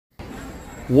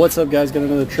What's up, guys? Got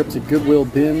another trip to Goodwill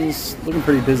bins. Looking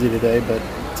pretty busy today, but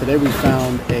today we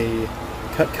found a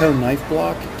Cutco knife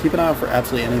block. Keep an eye out for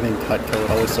absolutely anything Cutco.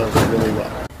 It always sells really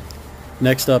well.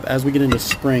 Next up, as we get into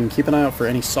spring, keep an eye out for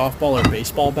any softball or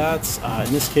baseball bats.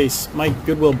 In this case, my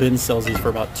Goodwill bin sells these for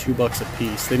about $2 a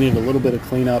piece. They need a little bit of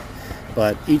cleanup,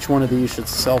 but each one of these should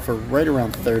sell for right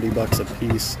around $30 a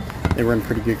piece. They were in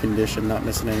pretty good condition, not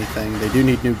missing anything. They do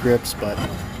need new grips, but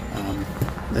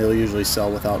they'll usually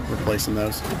sell without replacing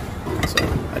those.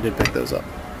 So I did pick those up.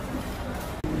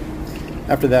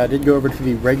 After that, I did go over to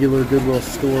the regular Goodwill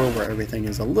store where everything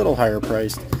is a little higher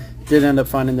priced. Did end up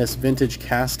finding this vintage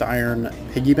cast iron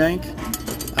piggy bank.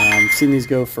 Seen these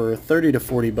go for 30 to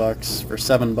 40 bucks for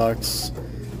 $7.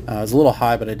 It was a little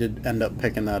high, but I did end up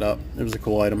picking that up. It was a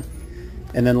cool item.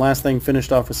 And then last thing,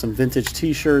 finished off with some vintage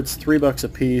t-shirts, $3 a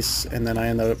piece, and then I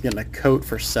ended up getting a coat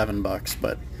for $7.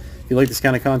 But if you like this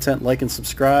kind of content, like and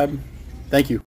subscribe. Thank you.